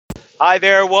Hi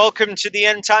there. Welcome to the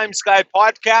End Times Guy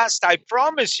podcast. I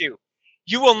promise you,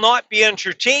 you will not be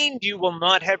entertained. You will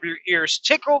not have your ears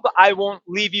tickled. I won't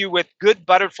leave you with good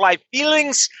butterfly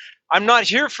feelings. I'm not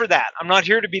here for that. I'm not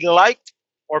here to be liked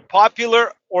or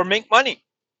popular or make money.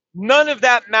 None of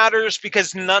that matters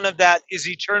because none of that is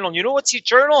eternal. You know what's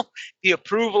eternal? The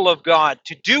approval of God.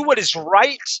 To do what is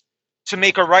right, to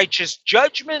make a righteous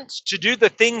judgment, to do the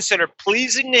things that are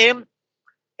pleasing to Him.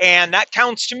 And that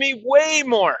counts to me way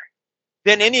more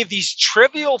than any of these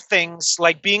trivial things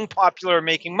like being popular or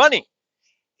making money.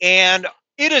 And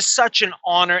it is such an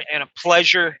honor and a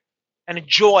pleasure and a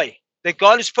joy that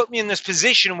God has put me in this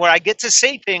position where I get to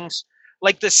say things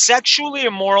like the sexually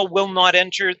immoral will not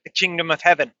enter the kingdom of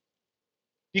heaven.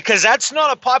 Because that's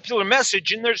not a popular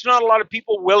message, and there's not a lot of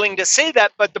people willing to say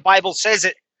that, but the Bible says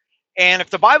it. And if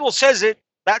the Bible says it,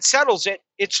 that settles it.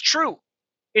 It's true.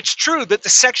 It's true that the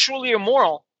sexually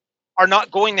immoral are not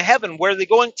going to heaven. Where are they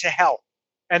going? To hell.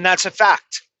 And that's a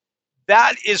fact.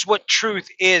 That is what truth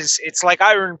is. It's like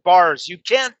iron bars. You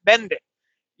can't bend it.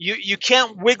 You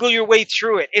can't wiggle your way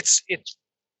through it. It's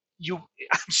you.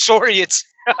 I'm sorry. It's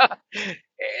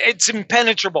it's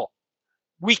impenetrable.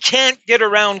 We can't get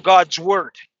around God's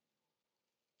word.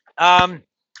 You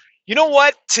know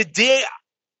what? Today,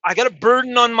 I got a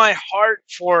burden on my heart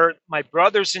for my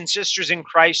brothers and sisters in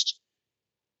Christ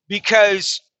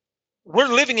because we're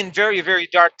living in very, very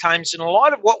dark times, and a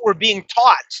lot of what we're being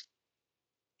taught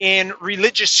in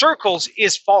religious circles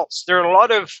is false. There are a lot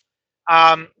of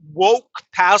woke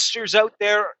pastors out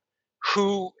there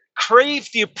who crave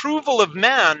the approval of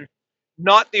man,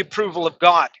 not the approval of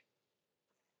God.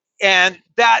 And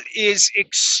that is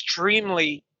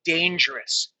extremely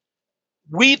dangerous.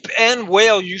 Weep and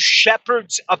wail, you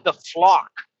shepherds of the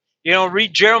flock. You know,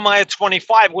 read Jeremiah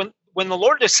 25. When the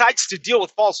Lord decides to deal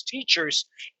with false teachers,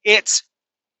 it's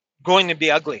going to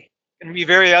be ugly. It's going to be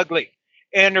very ugly.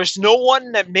 And there's no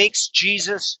one that makes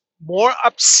Jesus more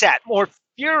upset, more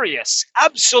furious,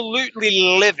 absolutely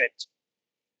livid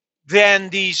than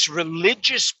these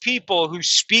religious people who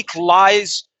speak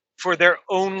lies for their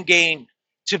own gain,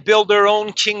 to build their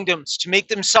own kingdoms, to make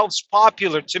themselves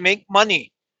popular, to make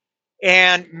money.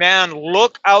 And man,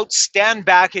 look out, stand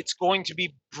back. It's going to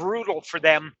be brutal for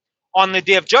them on the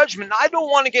day of judgment. I don't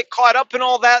want to get caught up in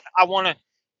all that. I want to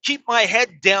keep my head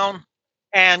down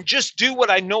and just do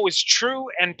what I know is true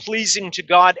and pleasing to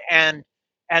God, and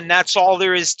that's all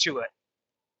there is to it.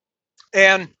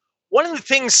 And one of the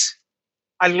things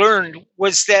I learned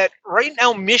was that right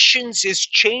now missions is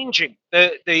changing.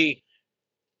 The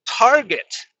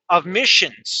target of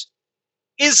missions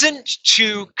isn't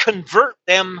to convert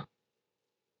them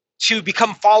to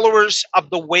become followers of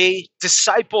the way,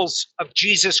 disciples of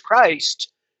Jesus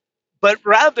Christ, but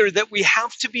rather that we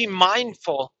have to be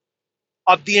mindful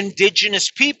of the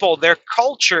indigenous people, their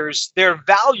cultures, their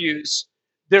values,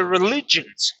 their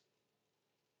religions.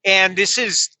 And this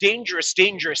is dangerous,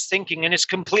 dangerous thinking, and it's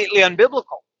completely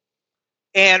unbiblical.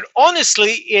 And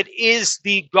honestly, it is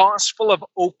the gospel of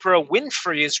Oprah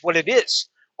Winfrey is what it is.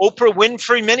 Oprah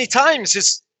Winfrey many times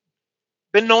has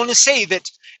been known to say that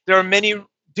there are many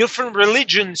different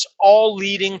religions all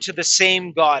leading to the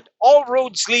same God. All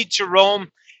roads lead to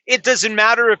Rome. It doesn't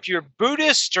matter if you're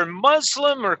Buddhist or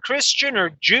Muslim or Christian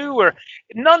or Jew, or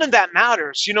none of that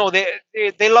matters. You know,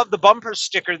 they love the bumper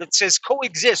sticker that says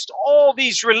coexist, all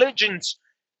these religions.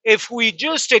 If we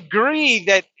just agree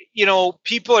that, you know,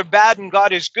 people are bad and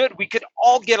God is good, we could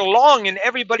all get along and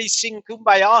everybody sing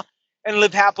Kumbaya and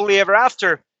live happily ever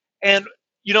after. And,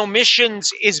 you know,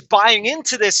 missions is buying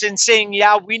into this and saying,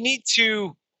 yeah, we need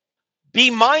to be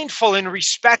mindful and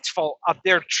respectful of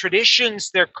their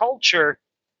traditions, their culture,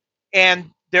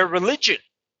 and their religion.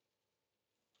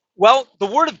 Well, the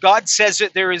Word of God says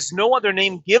that there is no other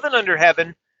name given under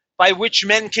heaven by which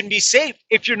men can be saved.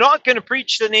 If you're not going to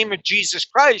preach the name of Jesus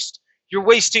Christ, you're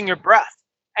wasting your breath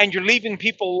and you're leaving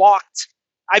people locked.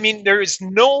 I mean, there is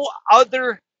no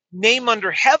other name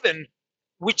under heaven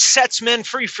which sets men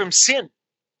free from sin.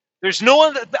 There's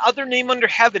no other name under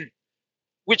heaven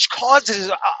which causes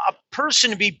a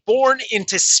person to be born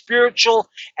into spiritual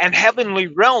and heavenly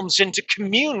realms and to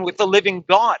commune with the living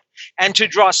God and to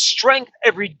draw strength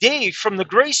every day from the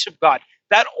grace of God.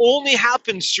 That only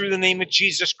happens through the name of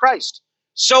Jesus Christ.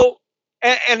 So,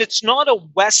 and it's not a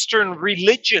Western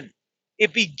religion.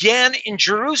 It began in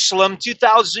Jerusalem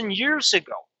 2,000 years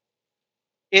ago.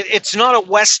 It's not a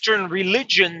Western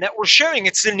religion that we're sharing.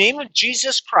 It's the name of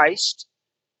Jesus Christ,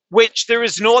 which there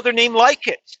is no other name like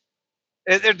it.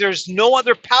 There's no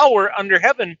other power under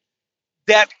heaven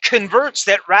that converts,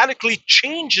 that radically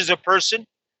changes a person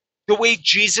the way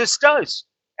Jesus does.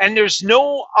 And there's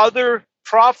no other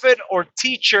prophet or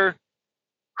teacher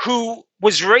who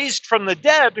was raised from the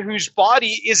dead, whose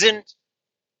body isn't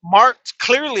marked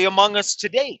clearly among us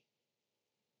today.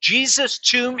 Jesus'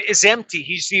 tomb is empty.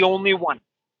 He's the only one.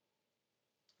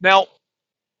 Now,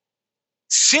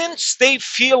 since they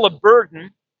feel a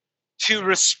burden to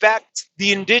respect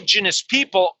the indigenous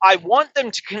people, I want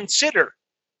them to consider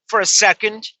for a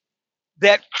second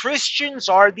that Christians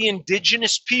are the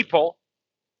indigenous people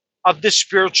of the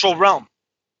spiritual realm.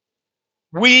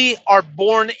 We are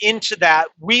born into that.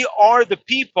 We are the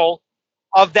people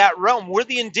of that realm. We're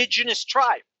the indigenous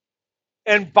tribe.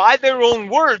 And by their own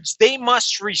words, they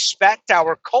must respect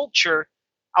our culture,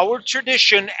 our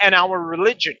tradition, and our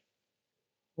religion.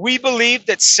 We believe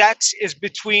that sex is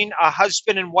between a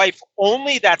husband and wife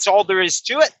only. That's all there is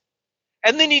to it.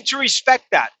 And they need to respect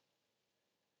that.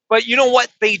 But you know what?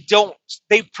 They don't.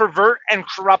 They pervert and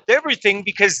corrupt everything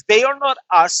because they are not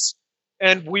us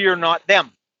and we are not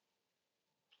them.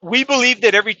 We believe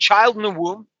that every child in the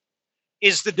womb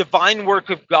is the divine work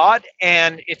of God,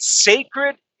 and it's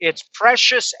sacred, it's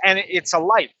precious, and it's a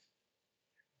life.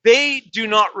 They do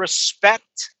not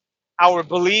respect our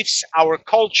beliefs, our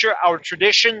culture, our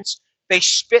traditions. They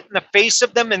spit in the face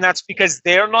of them, and that's because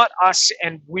they're not us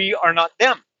and we are not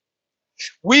them.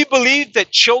 We believe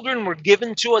that children were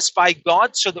given to us by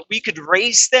God so that we could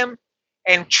raise them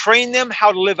and train them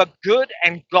how to live a good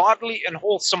and godly and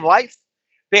wholesome life.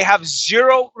 They have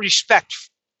zero respect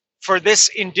for this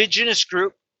indigenous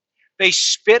group. They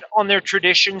spit on their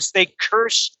traditions. They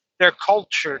curse their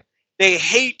culture. They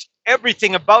hate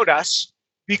everything about us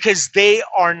because they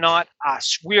are not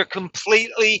us. We are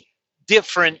completely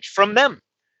different from them.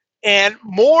 And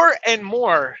more,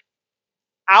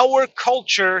 our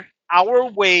culture,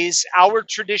 our ways, our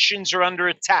traditions are under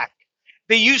attack.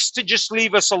 They used to just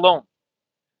leave us alone,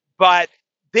 but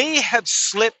they have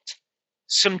slipped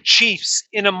some chiefs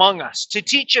in among us to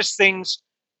teach us things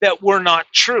that were not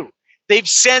true. They've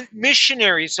sent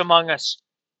missionaries among us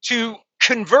to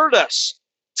convert us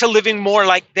to living more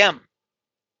like them.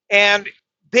 And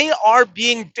they are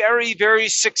being very, very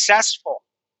successful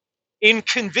in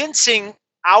convincing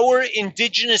our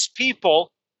indigenous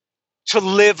people to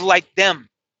live like them.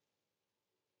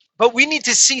 But we need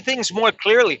to see things more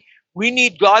clearly. We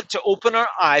need God to open our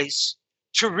eyes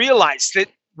to realize that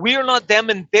we are not them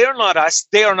and they're not us.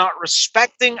 They are not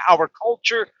respecting our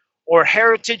culture or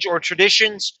heritage or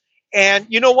traditions. And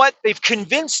you know what? They've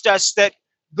convinced us that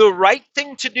the right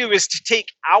thing to do is to take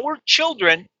our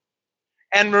children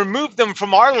and remove them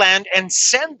from our land and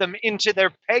send them into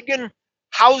their pagan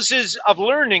houses of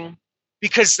learning,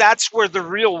 because that's where the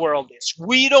real world is.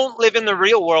 We don't live in the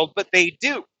real world, but they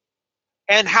do.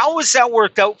 And how has that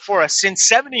worked out for us since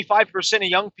 75% of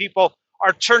young people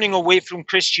are turning away from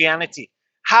Christianity?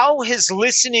 How has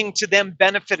listening to them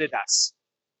benefited us?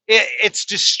 It's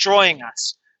destroying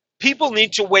us. People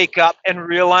need to wake up and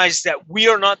realize that we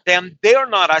are not them, they are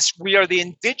not us. We are the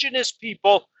indigenous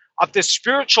people of the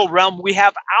spiritual realm. We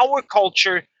have our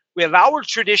culture, we have our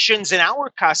traditions and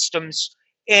our customs.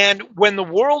 And when the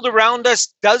world around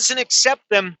us doesn't accept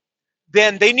them,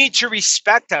 then they need to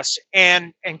respect us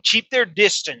and keep their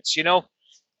distance.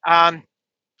 I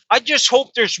just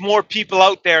hope there's more people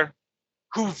out there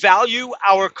who value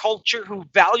our culture, who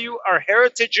value our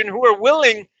heritage, and who are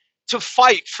willing to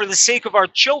fight for the sake of our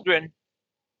children,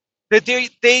 that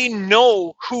they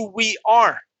know who we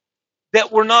are,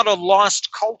 that we're not a lost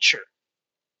culture.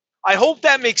 I hope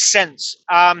that makes sense.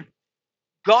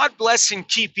 God bless and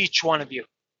keep each one of you.